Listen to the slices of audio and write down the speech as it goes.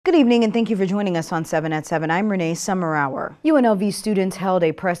Good evening and thank you for joining us on 7 at 7. I'm Renee Summerhour. UNLV students held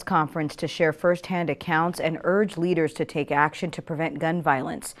a press conference to share firsthand accounts and urge leaders to take action to prevent gun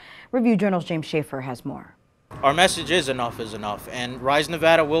violence. Review Journal's James Schaefer has more. Our message is enough, and Rise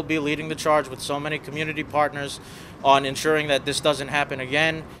Nevada will be leading the charge with so many community partners on ensuring that this doesn't happen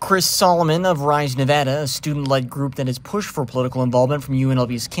again. Chris Solomon of Rise Nevada, a student-led group that has pushed for political involvement from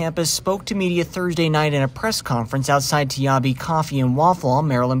UNLV's campus, spoke to media Thursday night in a press conference outside Tiabi Coffee and Waffle on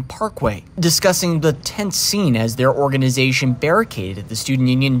Maryland Parkway, discussing the tense scene as their organization barricaded the student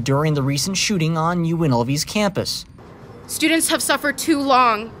union during the recent shooting on UNLV's campus. Students have suffered too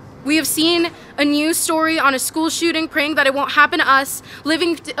long. We have seen a news story on a school shooting, praying that it won't happen to us,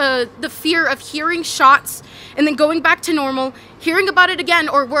 living the fear of hearing shots and then going back to normal, hearing about it again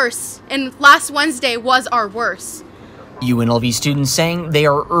or worse. And last Wednesday was our worst. UNLV students saying they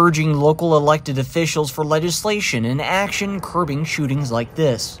are urging local elected officials for legislation and action curbing shootings like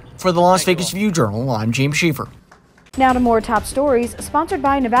this. For the Las Vegas View Journal, I'm James Schaefer. Now to more top stories, sponsored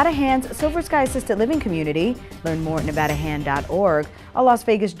by Nevada Hand's Silver Sky Assisted Living Community. Learn more at nevadahand.org. A Las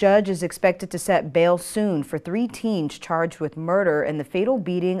Vegas judge is expected to set bail soon for 3 teens charged with murder in the fatal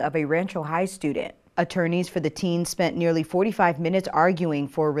beating of a Rancho High student. Attorneys for the teens spent nearly 45 minutes arguing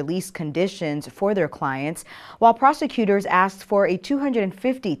for release conditions for their clients, while prosecutors asked for a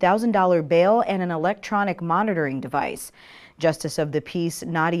 $250,000 bail and an electronic monitoring device. Justice of the Peace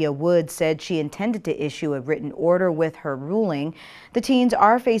Nadia Wood said she intended to issue a written order with her ruling. The teens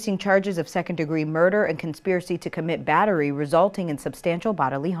are facing charges of second-degree murder and conspiracy to commit battery resulting in substantial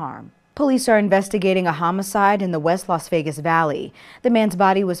bodily harm. Police are investigating a homicide in the West Las Vegas Valley. The man's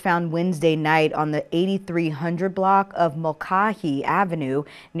body was found Wednesday night on the 8300 block of Mulcahy Avenue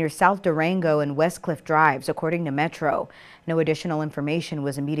near South Durango and West Cliff Drives, according to Metro. No additional information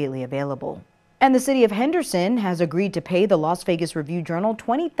was immediately available. And the City of Henderson has agreed to pay the Las Vegas Review-Journal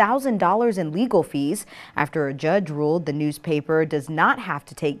 $20,000 in legal fees after a judge ruled the newspaper does not have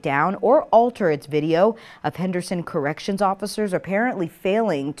to take down or alter its video of Henderson corrections officers apparently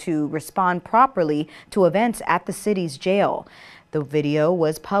failing to respond properly to events at the city's jail. The video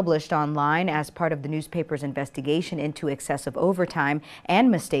was published online as part of the newspaper's investigation into excessive overtime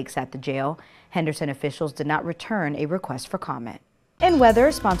and mistakes at the jail. Henderson officials did not return a request for comment. In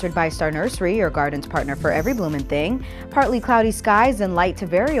weather, sponsored by Star Nursery, your garden's partner for every bloomin' thing. Partly cloudy skies and light to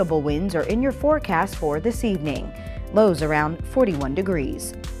variable winds are in your forecast for this evening. Lows around 41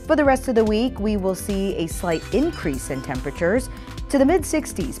 degrees. For the rest of the week, we will see a slight increase in temperatures to the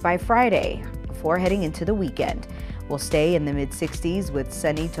mid-60s by Friday before heading into the weekend. We'll stay in the mid-60s with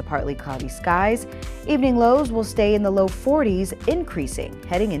sunny to partly cloudy skies. Evening lows will stay in the low 40s, increasing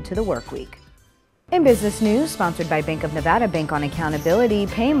heading into the work week. In business news, sponsored by Bank of Nevada Bank on Accountability,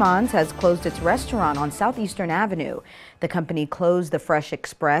 Paymons has closed its restaurant on Southeastern Avenue. The company closed the Fresh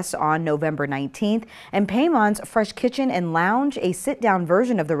Express on November 19th, and Paymons Fresh Kitchen and Lounge, a sit-down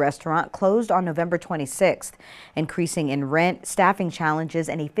version of the restaurant, closed on November 26th. Increasing in rent, staffing challenges,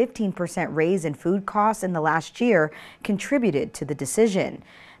 and a 15% raise in food costs in the last year contributed to the decision.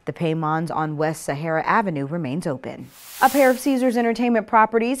 The Paymons on West Sahara Avenue remains open. A pair of Caesars Entertainment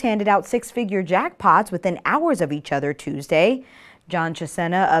properties handed out 6-figure jackpots within hours of each other Tuesday. John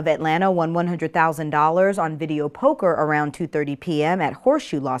Chesena of Atlanta won $100,000 on video poker around 2:30 p.m. at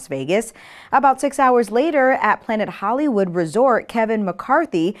Horseshoe, Las Vegas. About 6 hours later at Planet Hollywood Resort, Kevin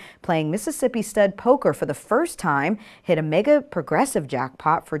McCarthy, playing Mississippi stud poker for the first time, hit a mega progressive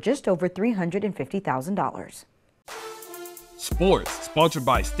jackpot for just over $350,000. Sports, sponsored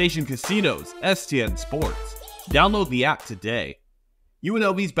by Station Casinos, STN Sports. Download the app today.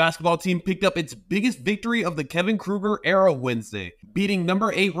 UNLV's basketball team picked up its biggest victory of the Kevin Kruger era Wednesday, beating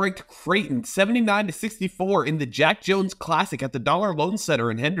number 8 ranked Creighton 79-64 in the Jack Jones Classic at the Dollar Loan Center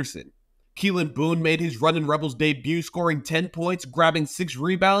in Henderson. Keelan Boone made his Runnin' Rebels debut, scoring 10 points, grabbing 6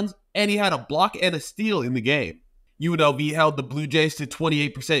 rebounds, and he had a block and a steal in the game. UNLV held the Blue Jays to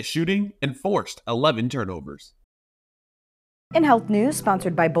 28% shooting and forced 11 turnovers. In health news,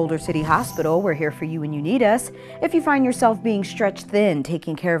 sponsored by Boulder City Hospital, we're here for you when you need us. If you find yourself being stretched thin,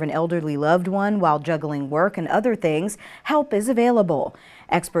 taking care of an elderly loved one while juggling work and other things, help is available.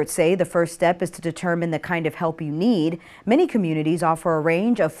 Experts say the first step is to determine the kind of help you need. Many communities offer a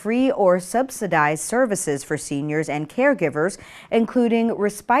range of free or subsidized services for seniors and caregivers, including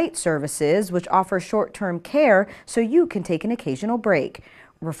respite services, which offer short-term care so you can take an occasional break.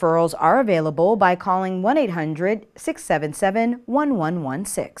 Referrals are available by calling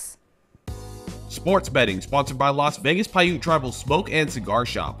 1-800-677-1116. Sports betting, sponsored by Las Vegas Paiute Tribal Smoke and Cigar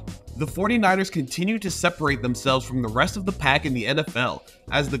Shop. The 49ers continue to separate themselves from the rest of the pack in the NFL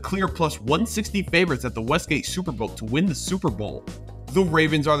as the clear plus 160 favorites at the Westgate Superbook to win the Super Bowl. The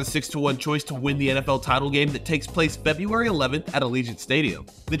Ravens are the 6-1 choice to win the NFL title game that takes place February 11th at Allegiant Stadium.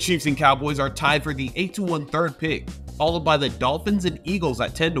 The Chiefs and Cowboys are tied for the 8-1 third pick, followed by the Dolphins and Eagles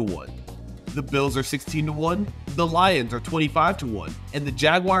at 10-1. The Bills are 16-1, the Lions are 25-1, and the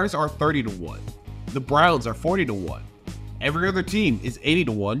Jaguars are 30-1. The Browns are 40-1. Every other team is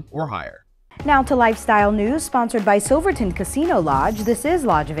 80-1 or higher. Now to lifestyle news, sponsored by Silverton Casino Lodge. This is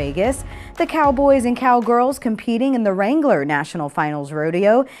Lodge Vegas. The Cowboys and Cowgirls competing in the Wrangler National Finals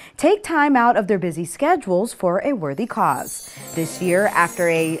Rodeo take time out of their busy schedules for a worthy cause. This year, after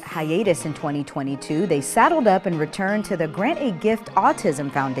a hiatus in 2022, they saddled up and returned to the Grant a Gift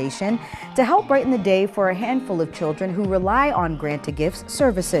Autism Foundation to help brighten the day for a handful of children who rely on Grant a Gift's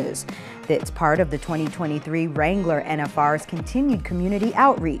services. It's part of the 2023 Wrangler NFR's continued community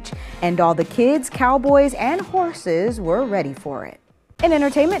outreach, and all the kids, cowboys, and horses were ready for it. In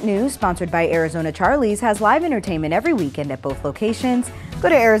entertainment news, sponsored by Arizona Charlie's, has live entertainment every weekend at both locations. Go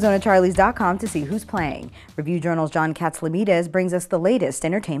to ArizonaCharlies.com to see who's playing. Review Journal's John Katzlamides brings us the latest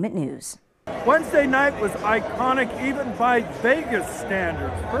entertainment news. Wednesday night was iconic even by Vegas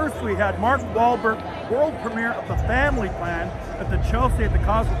standards. First, we had Mark Wahlberg, world premiere of The Family Plan at the Chelsea at the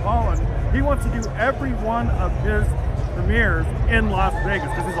Cosmopolitan. He wants to do every one of his premieres in Las Vegas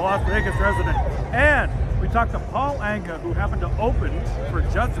because he's a Las Vegas resident. And we talked to Paul Anka, who happened to open for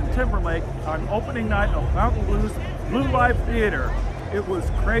Justin Timberlake on opening night of Fountain Blues Blue Live Theater. It was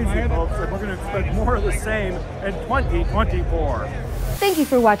crazy, folks, and we're going to expect more of the same in 2024. Thank you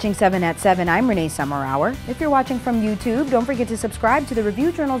for watching 7 at 7. I'm Renee Summerhour. If you're watching from YouTube, don't forget to subscribe to the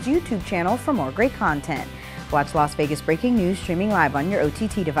Review Journal's YouTube channel for more great content. Watch Las Vegas Breaking News streaming live on your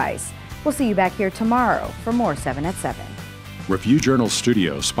OTT device. We'll see you back here tomorrow for more 7 at 7. Review Journal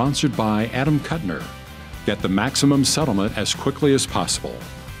Studio, sponsored by Adam Kuttner. Get the maximum settlement as quickly as possible.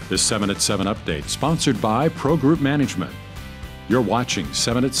 This 7 at 7 update, sponsored by Pro Group Management. You're watching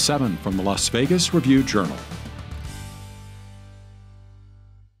 7 at 7 from the Las Vegas Review Journal.